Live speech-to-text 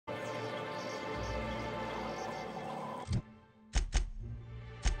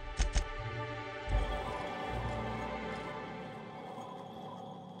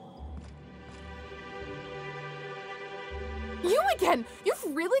again! You've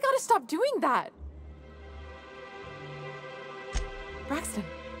really got to stop doing that! Braxton.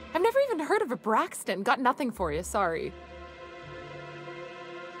 I've never even heard of a Braxton. Got nothing for you, sorry.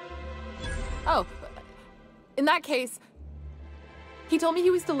 Oh, in that case, he told me he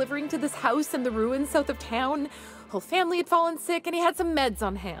was delivering to this house in the ruins south of town. Whole family had fallen sick and he had some meds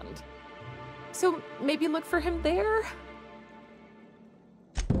on hand. So maybe look for him there?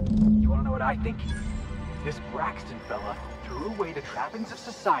 You wanna know what I think? This Braxton fella threw away the trappings of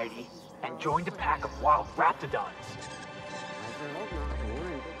society and joined a pack of wild raptidons.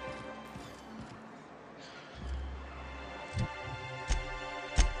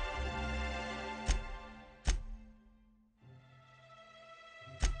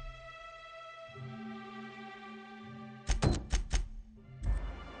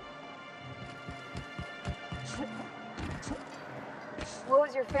 What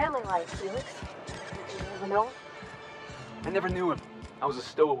was your family like, Felix? Did you ever know him? I never knew him. I was a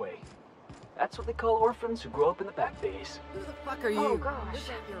stowaway. That's what they call orphans who grow up in the back days. Who the fuck are you? Oh, gosh.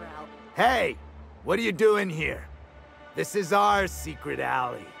 You're out. Hey! What are you doing here? This is our secret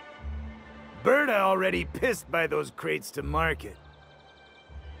alley. Berta already pissed by those crates to market.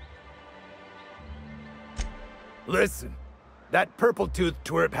 Listen, that purple-toothed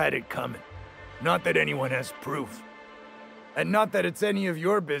twerp had it coming. Not that anyone has proof. And not that it's any of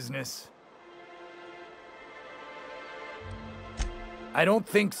your business. I don't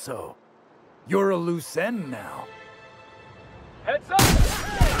think so. You're a loose end now. Heads up!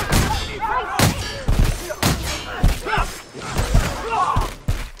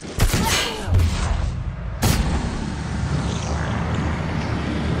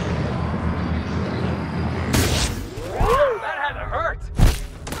 That had to hurt!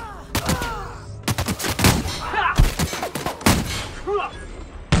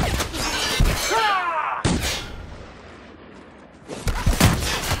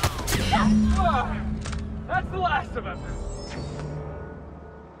 That's the last of him!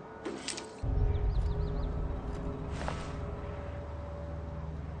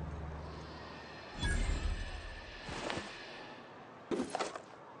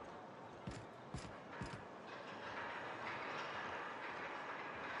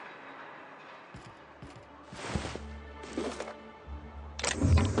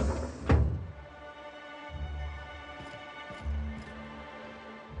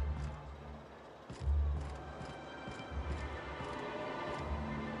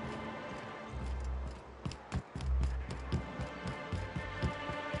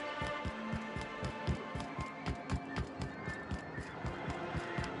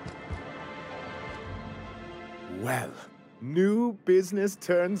 Well, new business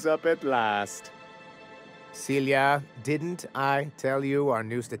turns up at last. Celia, didn't I tell you our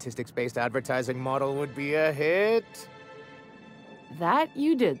new statistics-based advertising model would be a hit? That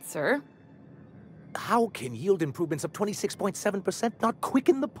you did, sir. How can yield improvements of 26.7% not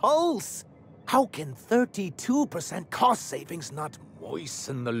quicken the pulse? How can 32% cost savings not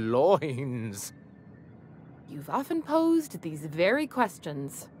moisten the loins? You've often posed these very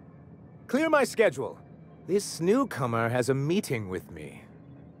questions. Clear my schedule. This newcomer has a meeting with me.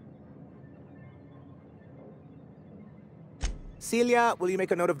 Celia, will you make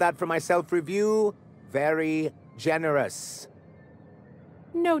a note of that for my self-review? Very generous.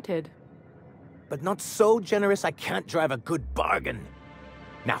 Noted. But not so generous I can't drive a good bargain.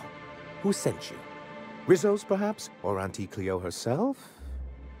 Now, who sent you? Rizzo's, perhaps? Or Auntie Cleo herself?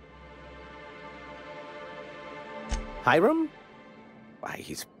 Hiram? Why,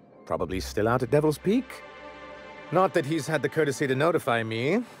 he's probably still out at Devil's Peak. Not that he's had the courtesy to notify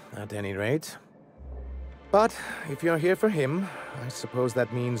me, at any rate. But if you're here for him, I suppose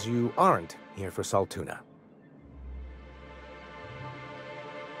that means you aren't here for Saltuna.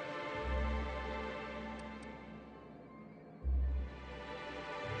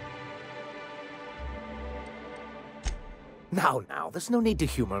 Now, there's no need to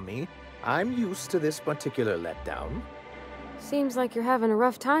humor me. I'm used to this particular letdown. Seems like you're having a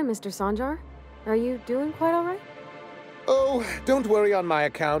rough time, Mr. Sanjar. Are you doing quite all right? Oh, don't worry on my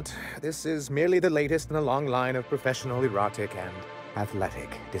account. This is merely the latest in a long line of professional erotic and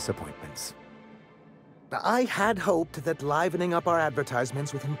athletic disappointments. I had hoped that livening up our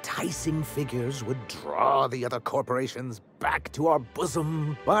advertisements with enticing figures would draw the other corporations back to our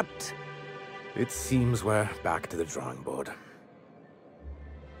bosom, but it seems we're back to the drawing board.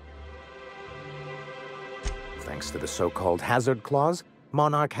 Thanks to the so-called hazard clause,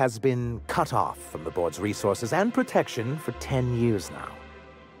 Monarch has been cut off from the board's resources and protection for 10 years now.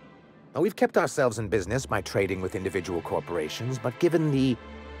 We've kept ourselves in business by trading with individual corporations, but given the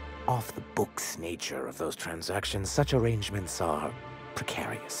off-the-books nature of those transactions, such arrangements are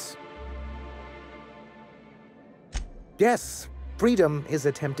precarious. Yes, freedom is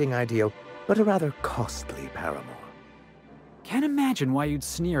a tempting ideal, but a rather costly paramour. Can't imagine why you'd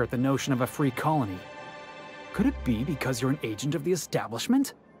sneer at the notion of a free colony. Could it be because you're an agent of the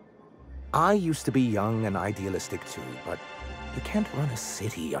establishment? I used to be young and idealistic too, but you can't run a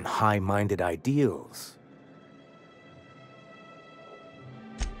city on high-minded ideals.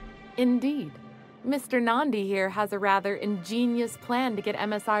 Indeed. Mr. Nandi here has a rather ingenious plan to get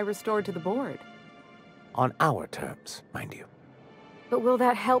MSI restored to the board. On our terms, mind you. But will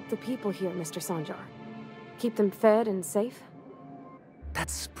that help the people here, Mr. Sanjar? Keep them fed and safe?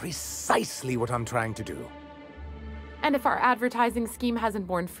 That's precisely what I'm trying to do. And if our advertising scheme hasn't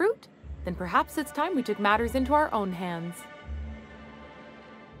borne fruit, then perhaps it's time we took matters into our own hands.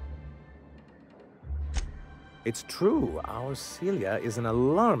 It's true, our Celia is an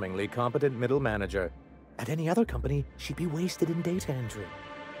alarmingly competent middle manager. At any other company, she'd be wasted in data entry.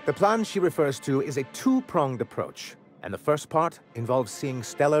 The plan she refers to is a two-pronged approach, and the first part involves seeing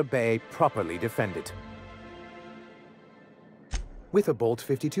Stellar Bay properly defended. With a Bolt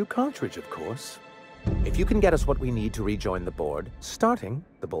 52 cartridge, of course. If you can get us what we need to rejoin the board, starting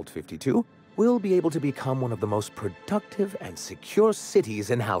the Bolt 52, we'll be able to become one of the most productive and secure cities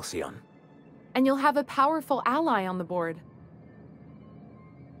in Halcyon. And you'll have a powerful ally on the board.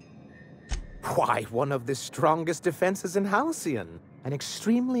 Why, one of the strongest defenses in Halcyon. An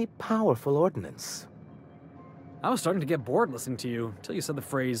extremely powerful ordnance. I was starting to get bored listening to you, until you said the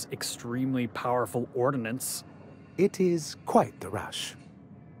phrase, extremely powerful ordnance. It is quite the rush.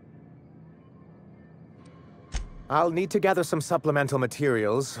 I'll need to gather some supplemental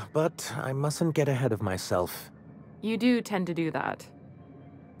materials, but I mustn't get ahead of myself. You do tend to do that.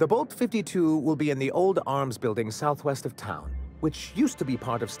 The Bolt 52 will be in the old arms building southwest of town, which used to be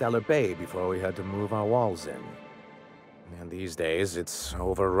part of Stellar Bay before we had to move our walls in. And these days, it's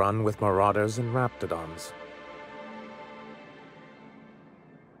overrun with marauders and raptidons.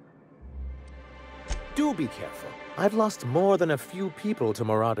 Do be careful. I've lost more than a few people to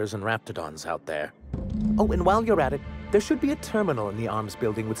marauders and raptidons out there. Oh, and while you're at it, there should be a terminal in the arms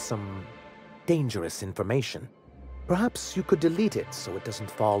building with some dangerous information. Perhaps you could delete it so it doesn't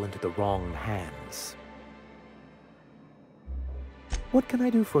fall into the wrong hands. What can I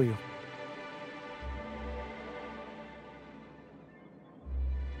do for you?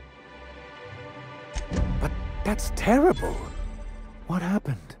 But that's terrible. What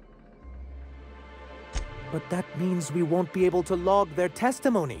happened? But that means we won't be able to log their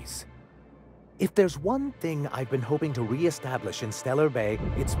testimonies. If there's one thing I've been hoping to re-establish in Stellar Bay,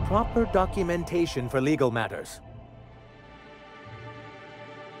 it's proper documentation for legal matters.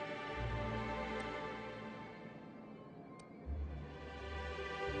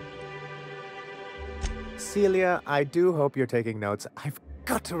 Celia, I do hope you're taking notes. I've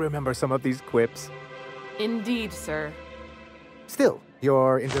got to remember some of these quips. Indeed, sir. Still,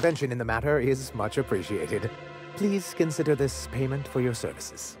 your intervention in the matter is much appreciated. Please consider this payment for your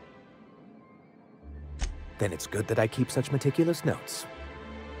services. Then it's good that I keep such meticulous notes.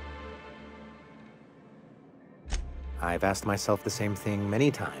 I've asked myself the same thing many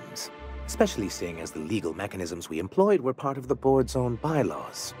times, especially seeing as the legal mechanisms we employed were part of the board's own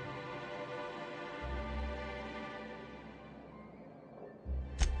bylaws.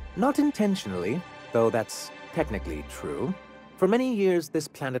 Not intentionally, though that's technically true. For many years, this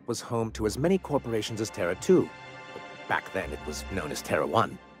planet was home to as many corporations as Terra 2. Back then, it was known as Terra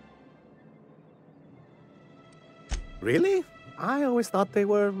 1. Really? I always thought they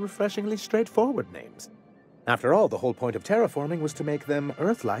were refreshingly straightforward names. After all, the whole point of terraforming was to make them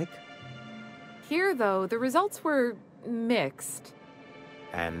Earth-like. Here, though, the results were mixed.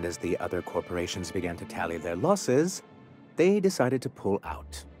 And as the other corporations began to tally their losses, they decided to pull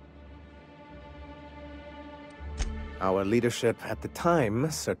out. Our leadership at the time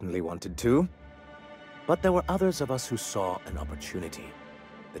certainly wanted to, but there were others of us who saw an opportunity.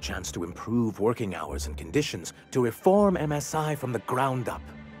 The chance to improve working hours and conditions, to reform MSI from the ground up.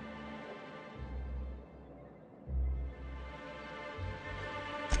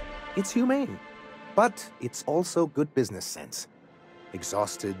 It's humane, but it's also good business sense.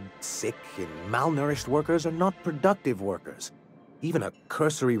 Exhausted, sick, and malnourished workers are not productive workers. Even a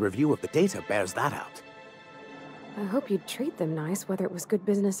cursory review of the data bears that out. I hope you'd treat them nice, whether it was good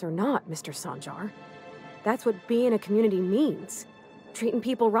business or not, Mr. Sanjar. That's what being a community means. Treating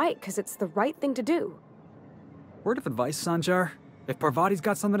people right, because it's the right thing to do. Word of advice, Sanjar. If Parvati's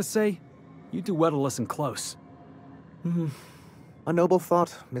got something to say, you do well to listen close. A noble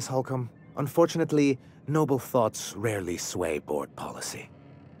thought, Miss Holcomb. Unfortunately, noble thoughts rarely sway board policy.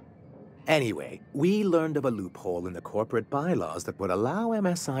 Anyway, we learned of a loophole in the corporate bylaws that would allow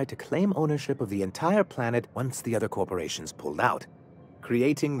MSI to claim ownership of the entire planet once the other corporations pulled out,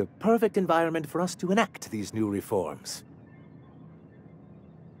 creating the perfect environment for us to enact these new reforms.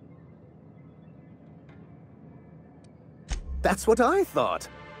 That's what I thought.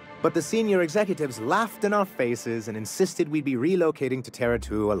 But the senior executives laughed in our faces and insisted we'd be relocating to Terra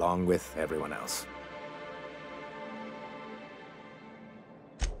 2 along with everyone else.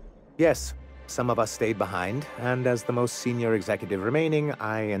 Yes, some of us stayed behind, and as the most senior executive remaining,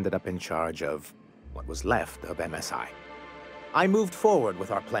 I ended up in charge of what was left of MSI. I moved forward with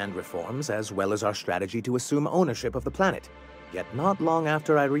our planned reforms, as well as our strategy to assume ownership of the planet. Yet not long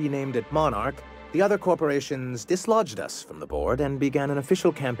after I renamed it Monarch, the other corporations dislodged us from the board and began an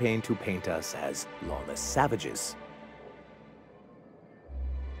official campaign to paint us as lawless savages.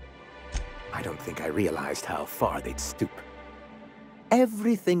 I don't think I realized how far they'd stoop.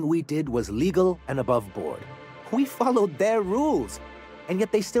 Everything we did was legal and above board. We followed their rules, and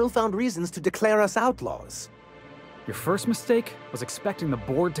yet they still found reasons to declare us outlaws. Your first mistake was expecting the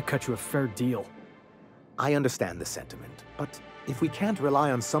board to cut you a fair deal. I understand the sentiment, but if we can't rely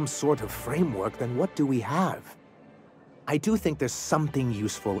on some sort of framework, then what do we have? I do think there's something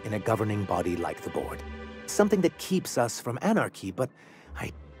useful in a governing body like the board. Something that keeps us from anarchy, but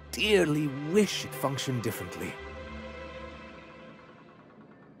I dearly wish it functioned differently.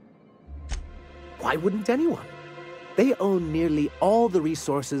 Why wouldn't anyone? They own nearly all the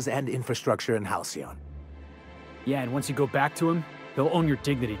resources and infrastructure in Halcyon. Yeah, and once you go back to him, he'll own your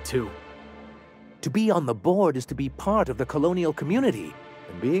dignity too. To be on the board is to be part of the colonial community,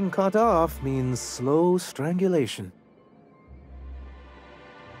 and being cut off means slow strangulation.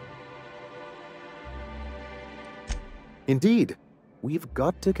 Indeed, we've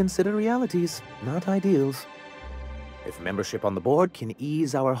got to consider realities, not ideals. If membership on the board can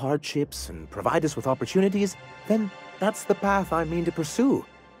ease our hardships and provide us with opportunities, then that's the path I mean to pursue.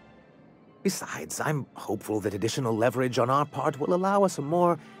 Besides, I'm hopeful that additional leverage on our part will allow us a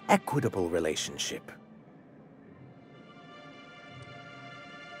more equitable relationship.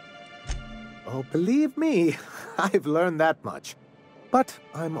 Oh, believe me, I've learned that much. But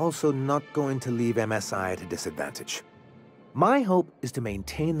I'm also not going to leave MSI at a disadvantage. My hope is to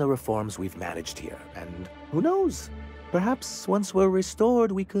maintain the reforms we've managed here, and who knows? Perhaps once we're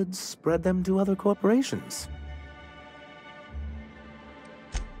restored, we could spread them to other corporations.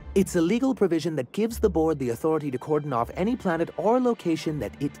 It's a legal provision that gives the board the authority to cordon off any planet or location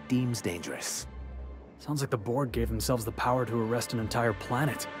that it deems dangerous. Sounds like the board gave themselves the power to arrest an entire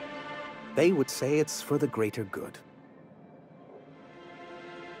planet. They would say it's for the greater good.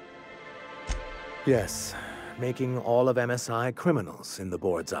 Yes, making all of MSI criminals in the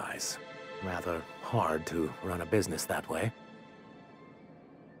board's eyes. Rather hard to run a business that way.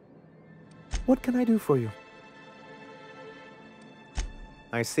 What can I do for you?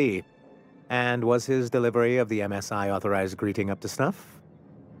 I see. And was his delivery of the MSI authorized greeting up to snuff?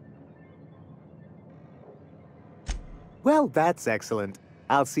 Well, that's excellent.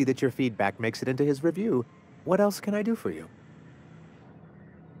 I'll see that your feedback makes it into his review. What else can I do for you?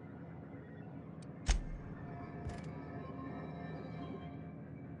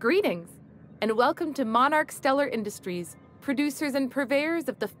 Greetings, and welcome to Monarch Stellar Industries, producers and purveyors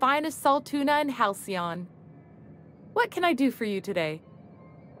of the finest salt tuna in Halcyon. What can I do for you today?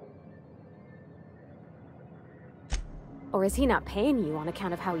 Or is he not paying you on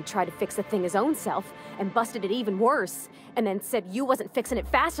account of how he tried to fix the thing his own self and busted it even worse, and then said you wasn't fixing it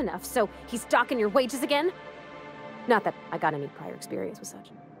fast enough, so he's docking your wages again? Not that I got any prior experience with such.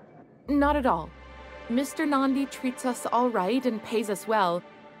 Not at all. Mr. Nandi treats us all right and pays us well.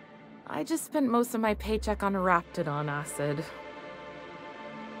 I just spent most of my paycheck on Raptidon acid.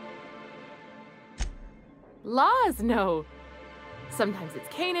 Laws, no. Sometimes it's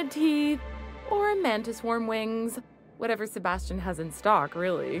canid teeth, or mantis worm wings. Whatever Sebastian has in stock,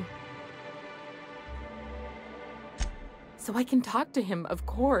 really. So I can talk to him, of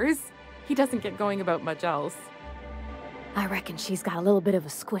course. He doesn't get going about much else. I reckon she's got a little bit of a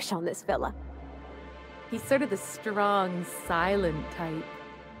squish on this fella. He's sort of the strong, silent type.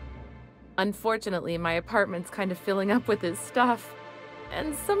 Unfortunately, my apartment's kind of filling up with his stuff,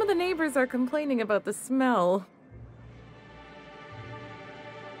 and some of the neighbors are complaining about the smell.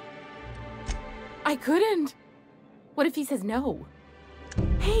 I couldn't! What if he says no?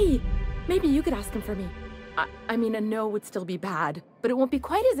 Hey, maybe you could ask him for me. I mean, a no would still be bad, but it won't be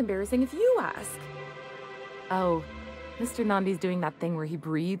quite as embarrassing if you ask. Oh, Mr. Nandi's doing that thing where he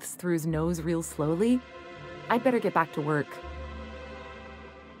breathes through his nose real slowly. I'd better get back to work.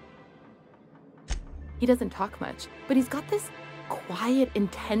 He doesn't talk much, but he's got this quiet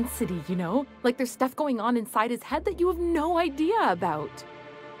intensity, you know? Like there's stuff going on inside his head that you have no idea about.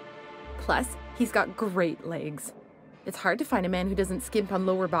 Plus, he's got great legs. It's hard to find a man who doesn't skimp on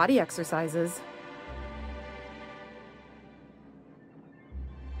lower body exercises.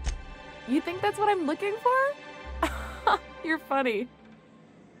 You think that's what I'm looking for? You're funny.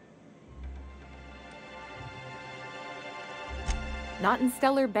 Not in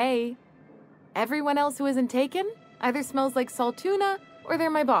Stellar Bay. Everyone else who isn't taken either smells like salt tuna or they're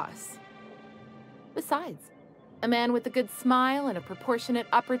my boss. Besides, a man with a good smile and a proportionate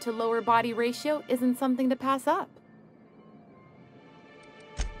upper to lower body ratio isn't something to pass up.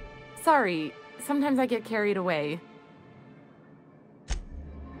 Sorry, sometimes I get carried away.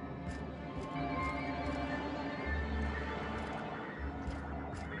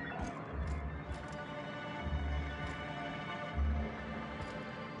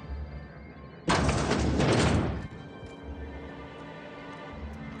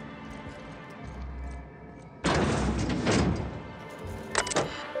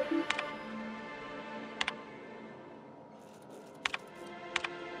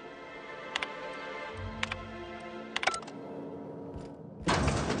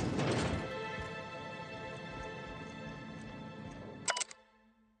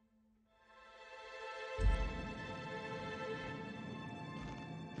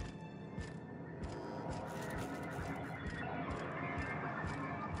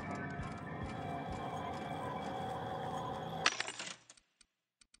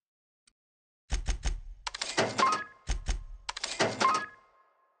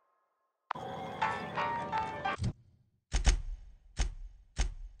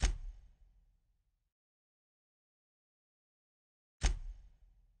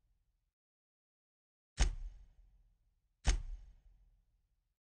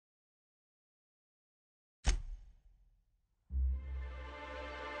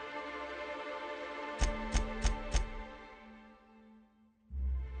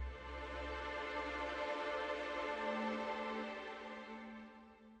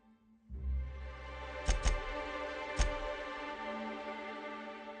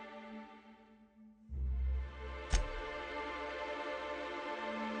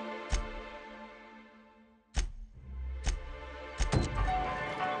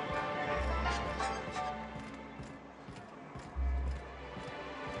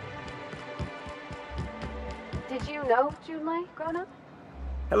 Did you know Junlei grown up?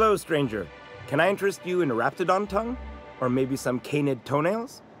 Hello, stranger. Can I interest you in a raptidon tongue? Or maybe some canid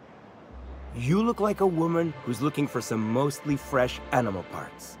toenails? You look like a woman who's looking for some mostly fresh animal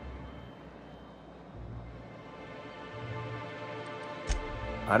parts.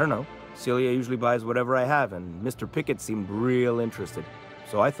 I don't know. Celia usually buys whatever I have, and Mr. Pickett seemed real interested.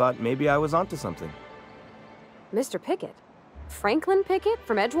 So I thought maybe I was onto something. Mr. Pickett? Franklin Pickett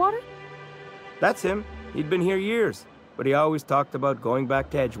from Edgewater? That's him. He'd been here years, but he always talked about going back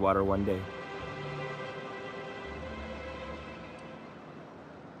to Edgewater one day.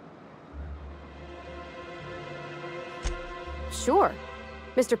 Sure.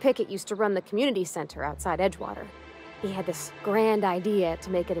 Mr. Pickett used to run the community center outside Edgewater. He had this grand idea to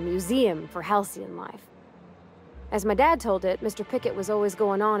make it a museum for halcyon life. As my dad told it, Mr. Pickett was always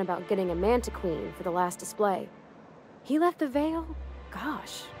going on about getting a Mantiqueen for the last display. He left the Vale,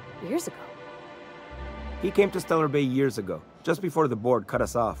 gosh, years ago. He came to Stellar Bay years ago, just before the board cut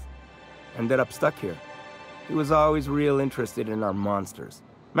us off. Ended up stuck here. He was always real interested in our monsters.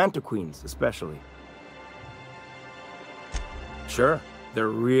 Mantiqueens, especially. Sure, they're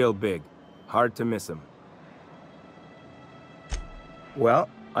real big. Hard to miss them. Well,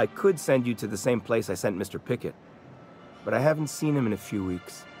 I could send you to the same place I sent Mr. Pickett. But I haven't seen him in a few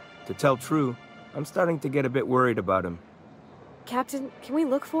weeks. To tell true, I'm starting to get a bit worried about him. Captain, can we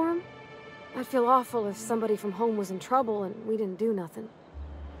look for him? I'd feel awful if somebody from home was in trouble and we didn't do nothing.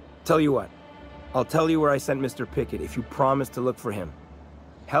 Tell you what, I'll tell you where I sent Mr. Pickett if you promise to look for him.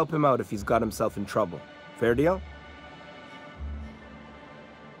 Help him out if he's got himself in trouble. Fair deal?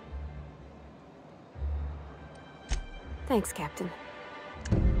 Thanks, Captain.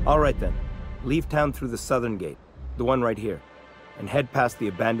 All right then. Leave town through the southern gate, the one right here, and head past the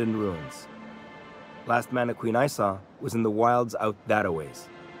abandoned ruins. Last Mantiqueen I saw was in the wilds out that-a-ways.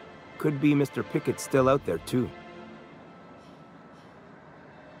 Could be Mr. Pickett still out there, too.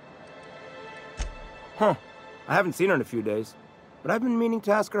 Huh. I haven't seen her in a few days, but I've been meaning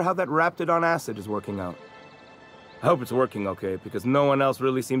to ask her how that Raptidon acid is working out. I hope it's working okay, because no one else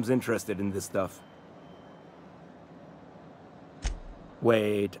really seems interested in this stuff.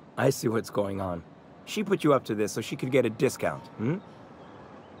 Wait, I see what's going on. She put you up to this so she could get a discount, hmm?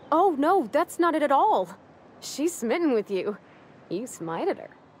 Oh, no, that's not it at all. She's smitten with you. You smited her.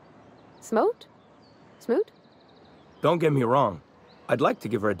 Smote? Smoot? Don't get me wrong. I'd like to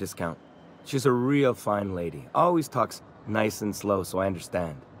give her a discount. She's a real fine lady. Always talks nice and slow, so I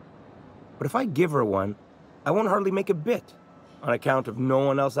understand. But if I give her one, I won't hardly make a bit, on account of no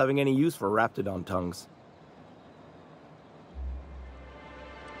one else having any use for Raptidon tongues.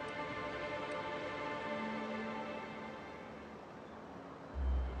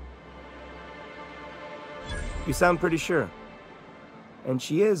 You sound pretty sure. And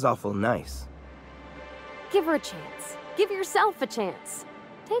she is awful nice. Give her a chance. Give yourself a chance.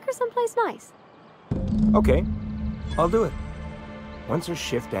 Take her someplace nice. Okay, I'll do it. Once her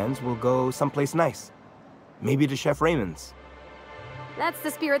shift ends, we'll go someplace nice. Maybe to Chef Raymond's. That's the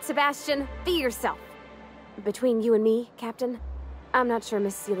spirit, Sebastian. Be yourself. Between you and me, Captain, I'm not sure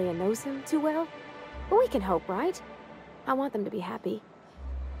Miss Celia knows him too well. But we can hope, right? I want them to be happy.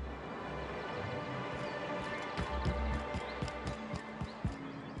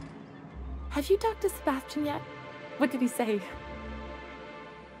 Have you talked to Sebastian yet? What did he say?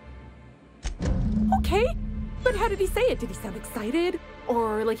 Okay, but how did he say it? Did he sound excited?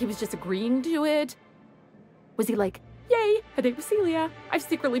 Or like he was just agreeing to it? Was he like, yay, a date with Celia. I've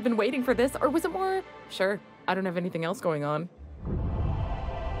secretly been waiting for this. Or was it more, sure, I don't have anything else going on.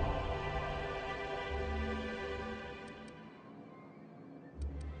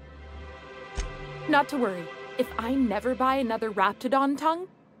 Not to worry. If I never buy another Raptidon tongue,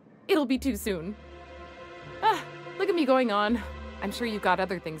 it'll be too soon. Ah, look at me going on. I'm sure you've got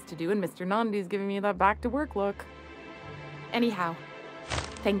other things to do, and Mr. Nandi's giving me that back-to-work look. Anyhow,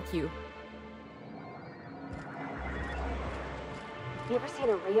 thank you. You ever seen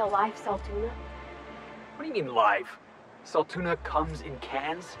a real-life Saltuna? What do you mean live? Saltuna comes in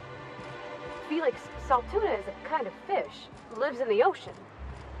cans? Felix, Saltuna is a kind of fish. Lives in the ocean.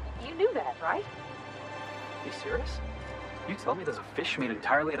 You knew that, right? Are you serious? You tell me there's a fish made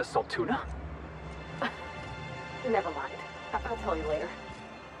entirely out of Saltuna? Never mind. I'll tell you later.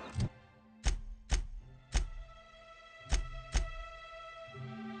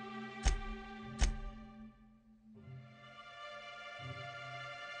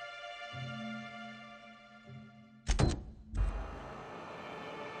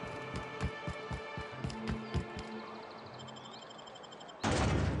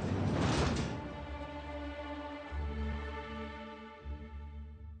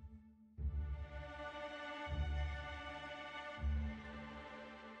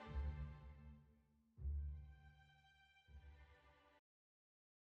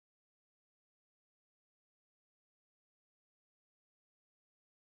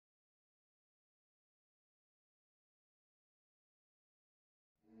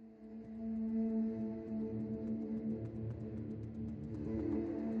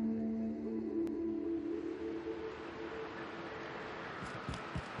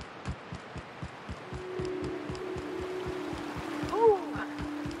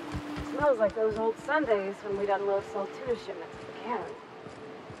 Smells like those old Sundays when we'd unload Saltuna shipments at the cabin.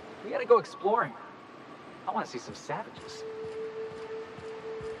 We gotta go exploring. I want to see some savages.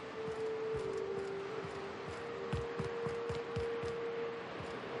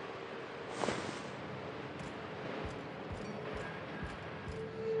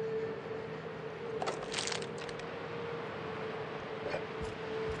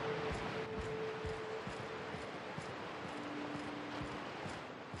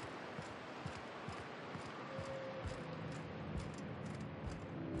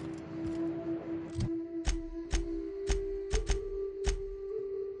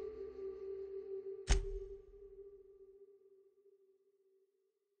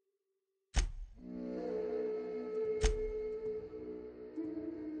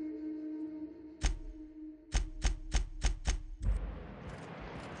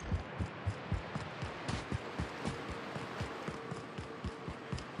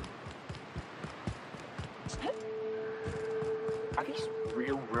 Are these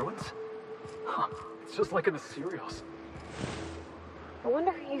real ruins? Huh, it's just like in the serials. I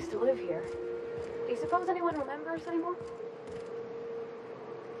wonder who used to live here. Do you suppose anyone remembers anymore?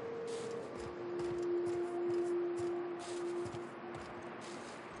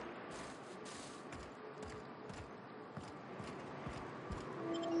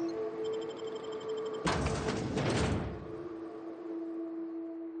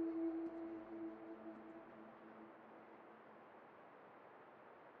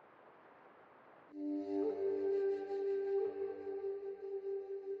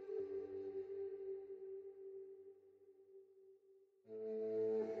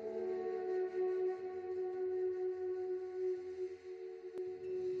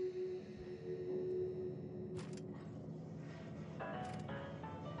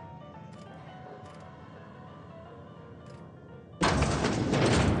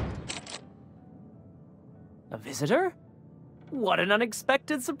 A visitor? What an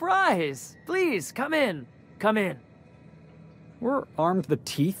unexpected surprise! Please, come in. Come in. We're armed to the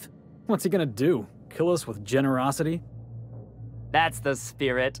teeth? What's he gonna do? Kill us with generosity? That's the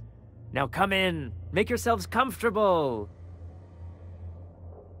spirit. Now come in. Make yourselves comfortable.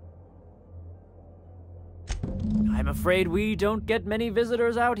 I'm afraid we don't get many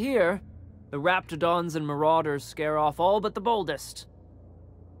visitors out here. The Raptidons and Marauders scare off all but the boldest.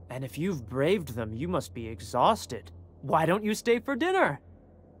 And if you've braved them, you must be exhausted. Why don't you stay for dinner?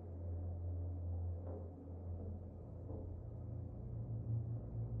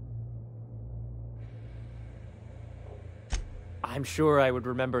 I'm sure I would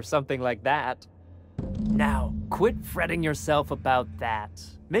remember something like that. Now, quit fretting yourself about that.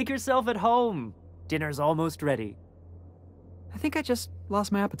 Make yourself at home. Dinner's almost ready. I think I just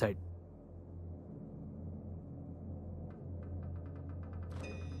lost my appetite.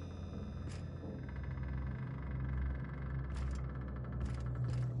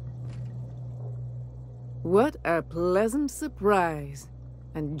 What a pleasant surprise.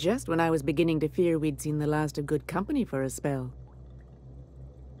 And just when I was beginning to fear we'd seen the last of good company for a spell.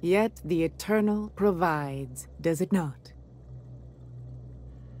 Yet the Eternal provides, does it not?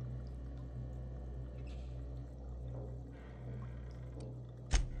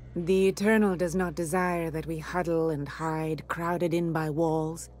 The Eternal does not desire that we huddle and hide, crowded in by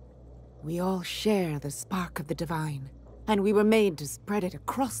walls. We all share the spark of the divine, and we were made to spread it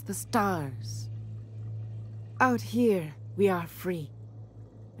across the stars. Out here, we are free.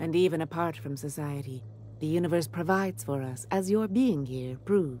 And even apart from society, the universe provides for us, as your being here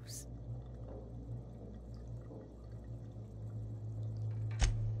proves.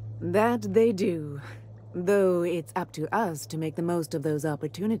 That they do. Though it's up to us to make the most of those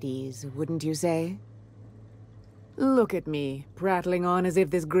opportunities, wouldn't you say? Look at me, prattling on as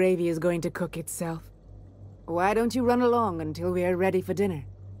if this gravy is going to cook itself. Why don't you run along until we are ready for dinner?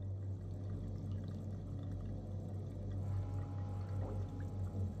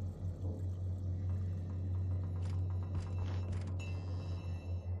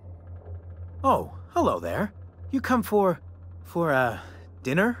 Oh, hello there. You come for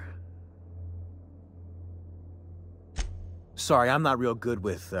dinner? Sorry, I'm not real good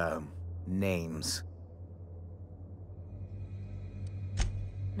with, names.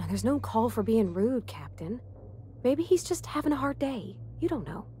 No, there's no call for being rude, Captain. Maybe he's just having a hard day. You don't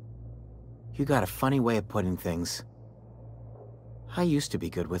know. You got a funny way of putting things. I used to be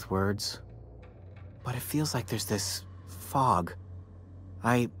good with words. But it feels like there's this fog.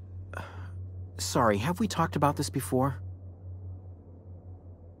 Sorry, have we talked about this before?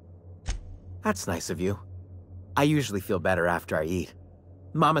 That's nice of you. I usually feel better after I eat.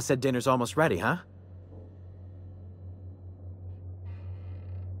 Mama said dinner's almost ready, huh?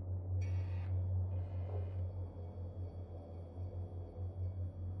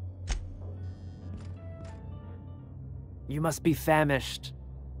 You must be famished.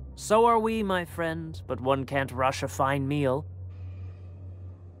 So are we, my friend, but one can't rush a fine meal.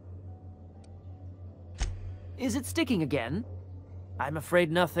 Is it sticking again? I'm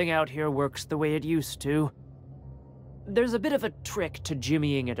afraid nothing out here works the way it used to. There's a bit of a trick to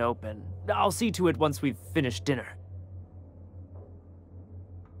jimmying it open. I'll see to it once we've finished dinner.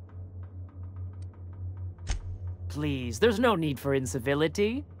 Please, there's no need for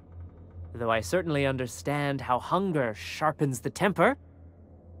incivility. Though I certainly understand how hunger sharpens the temper.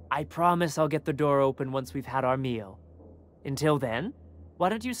 I promise I'll get the door open once we've had our meal. Until then, why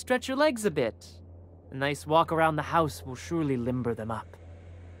don't you stretch your legs a bit? A nice walk around the house will surely limber them up.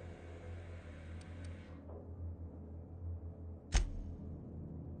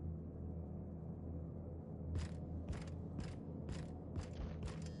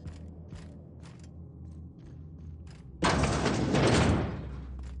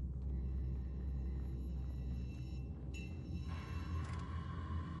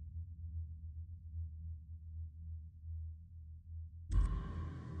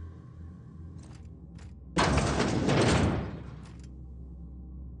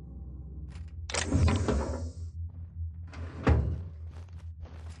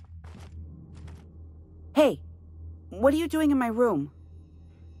 Hey, what are you doing in my room?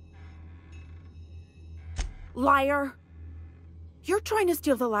 Liar! You're trying to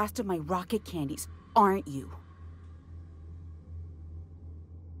steal the last of my rocket candies, aren't you?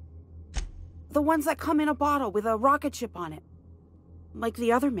 The ones that come in a bottle with a rocket ship on it. Like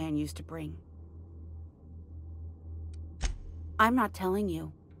the other man used to bring. I'm not telling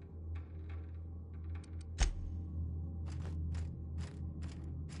you.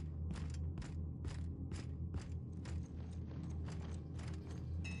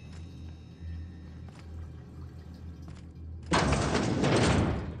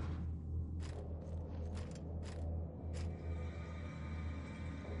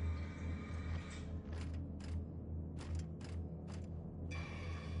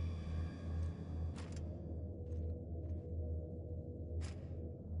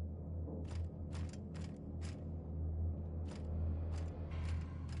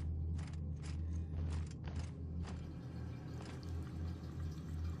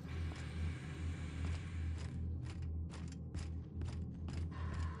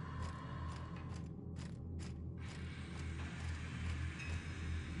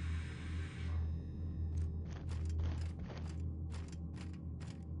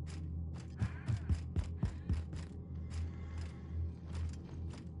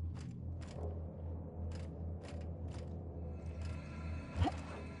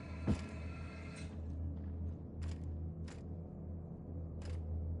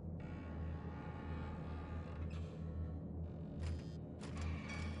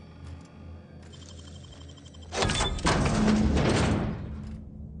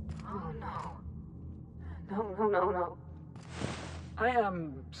 no. I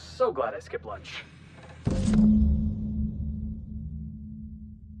am so glad I skipped lunch.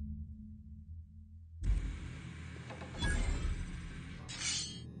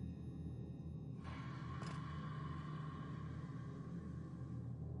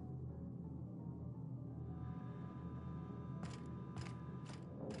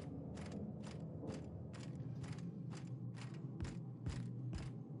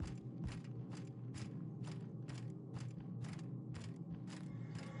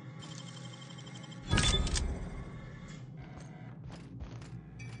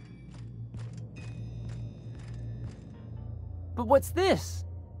 But what's this?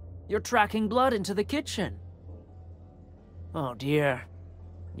 You're tracking blood into the kitchen. Oh dear.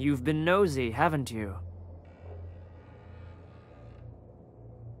 You've been nosy, haven't you?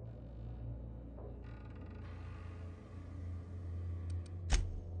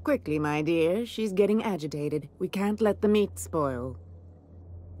 Quickly, my dear. She's getting agitated. We can't let the meat spoil.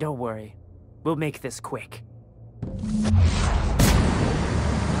 Don't worry. We'll make this quick.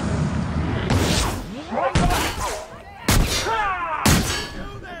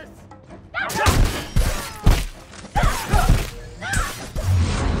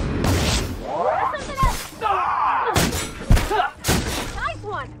 Nice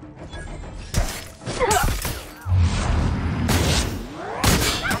one!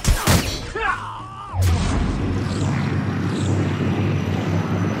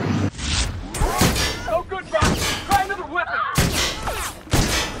 Oh, good, Rock! Try another weapon!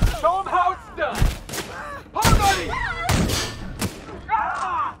 Show him how it's done! Hold, buddy!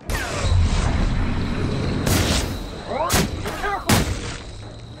 Ah! Careful!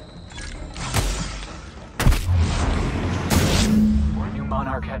 Or New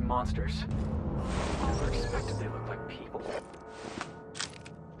Monarch had monsters. Never expected they looked like people.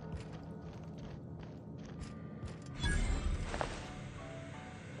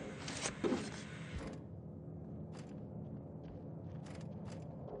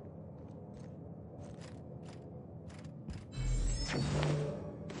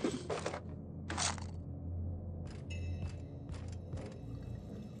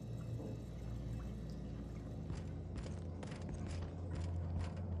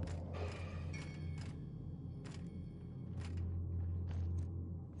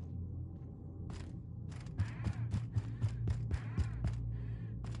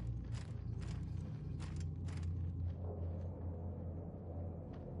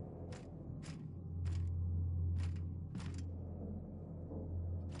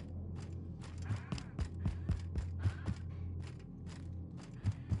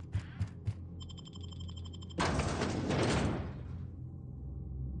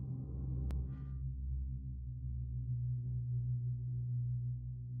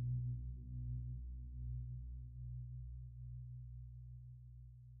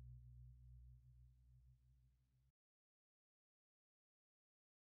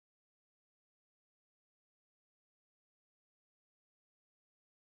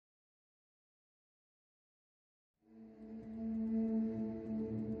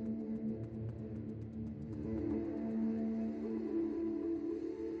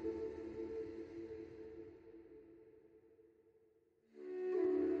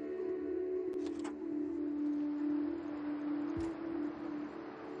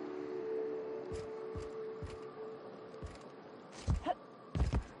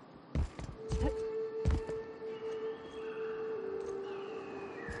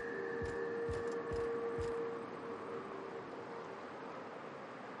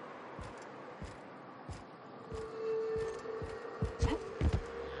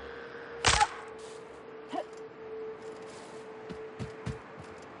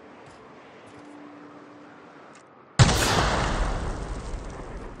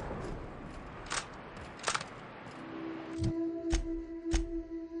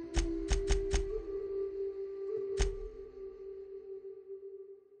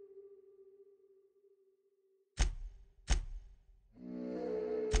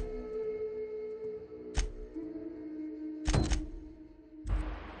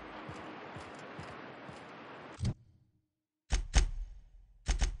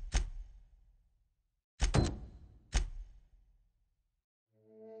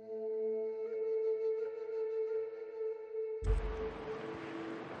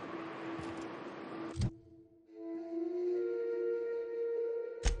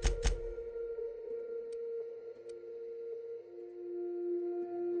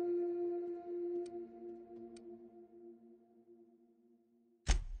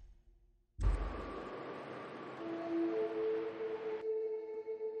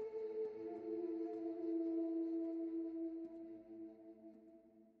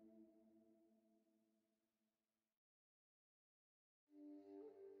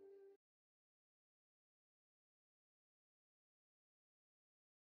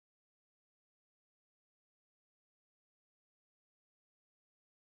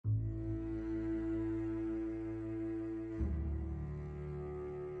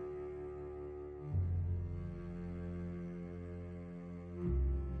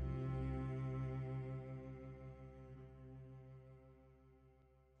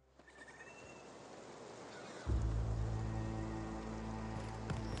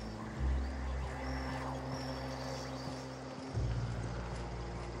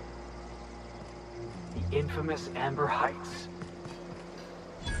 infamous Amber Heights.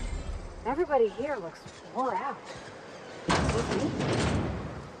 Everybody here looks wore out. Including me.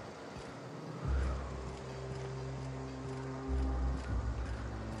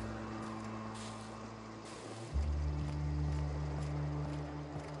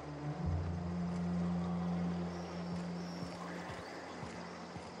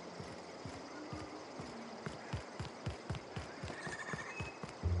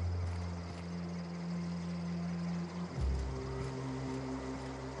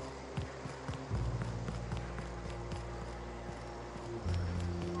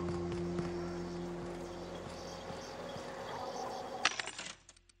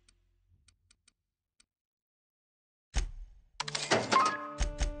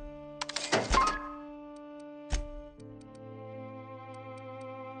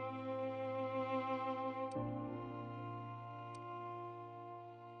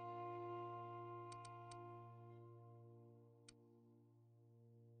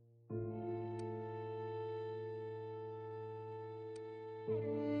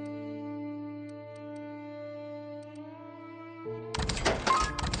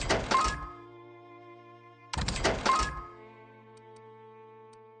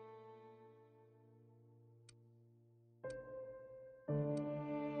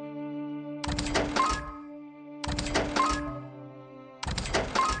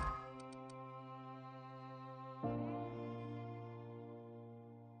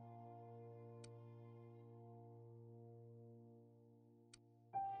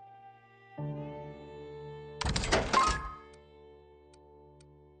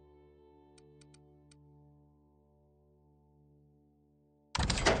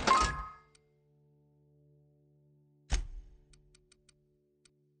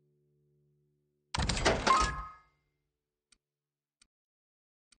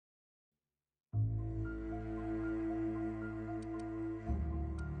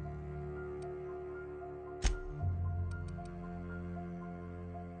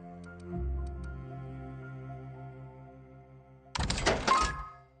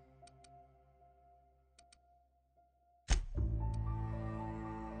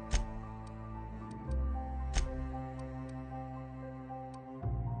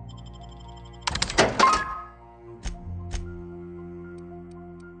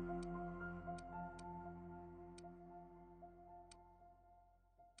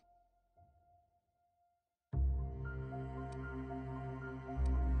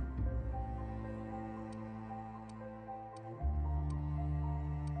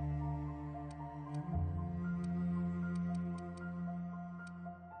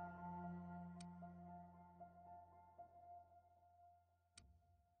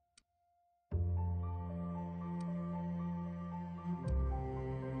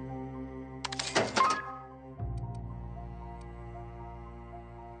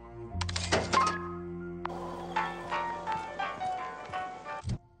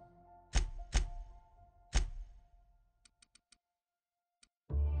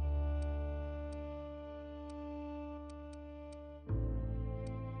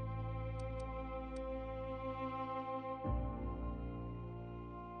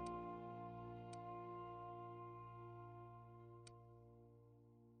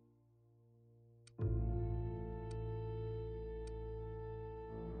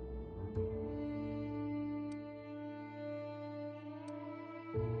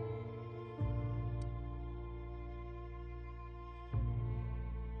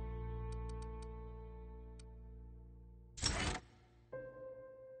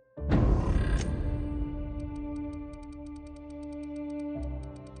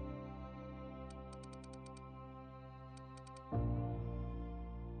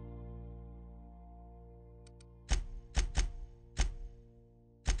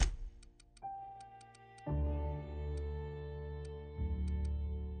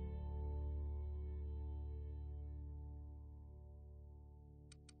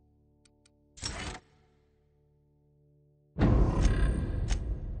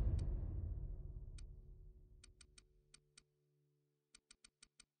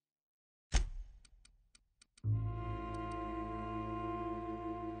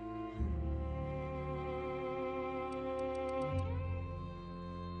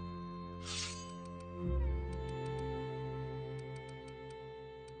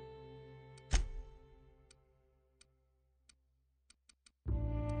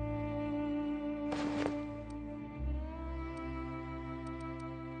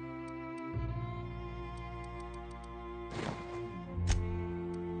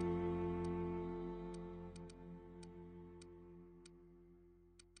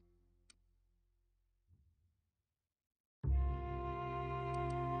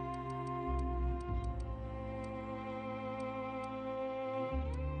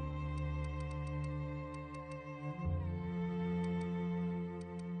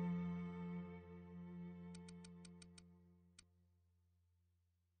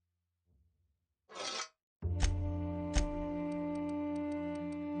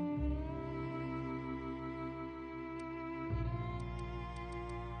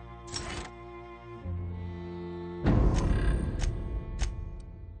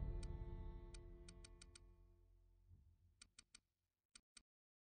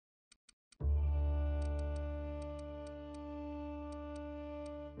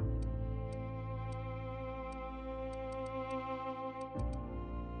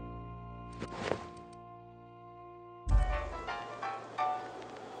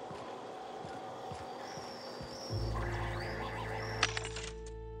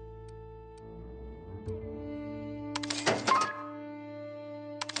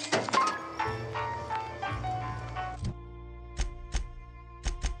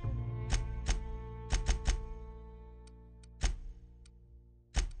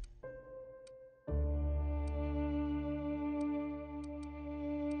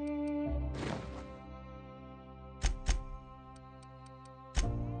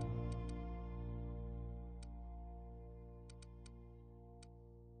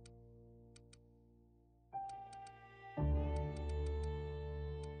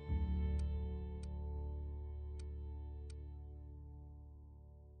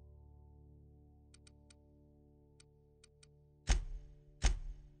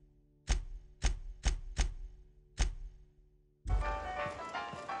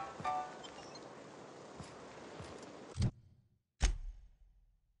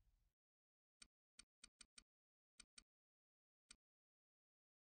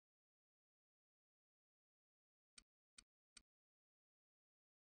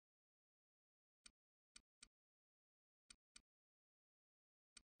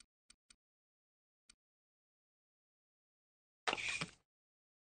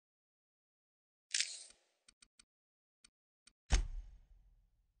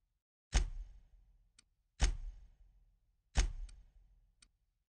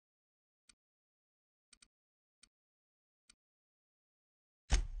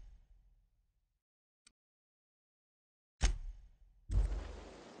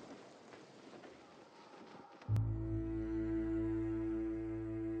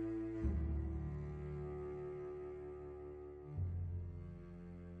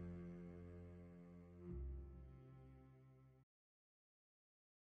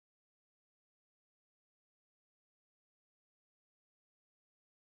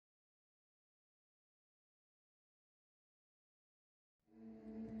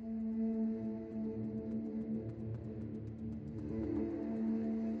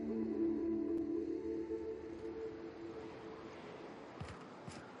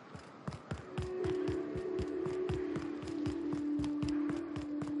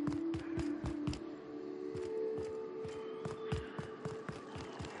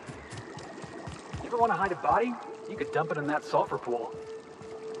 ever want to hide a body, you could dump it in that sulfur pool.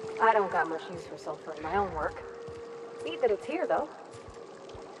 I don't got much use for sulfur in my own work. Neat that it's here, though.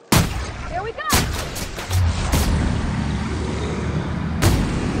 Here we go!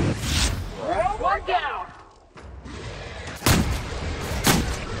 One down!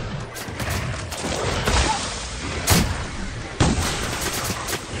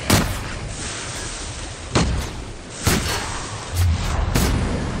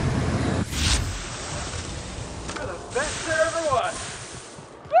 You're the best there ever was!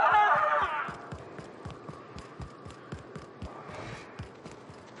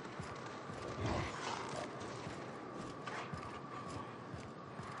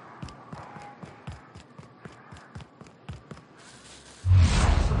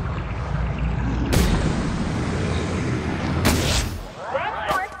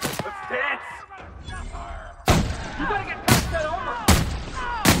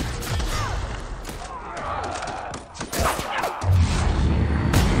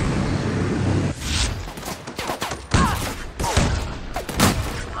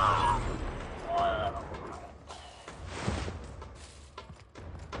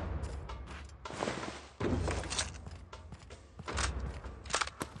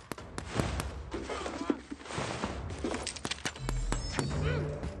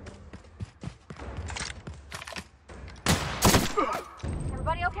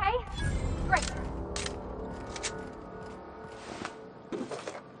 Everybody okay? Great.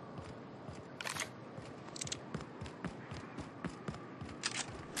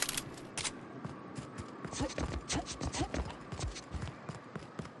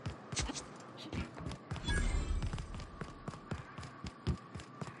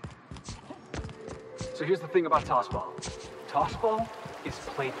 So here's the thing about Tossball. Tossball is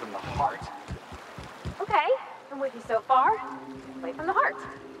played from the heart. Okay, I'm with you so far. Play from the heart.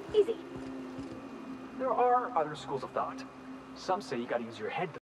 Easy. There are other schools of thought. Some say you gotta use your head to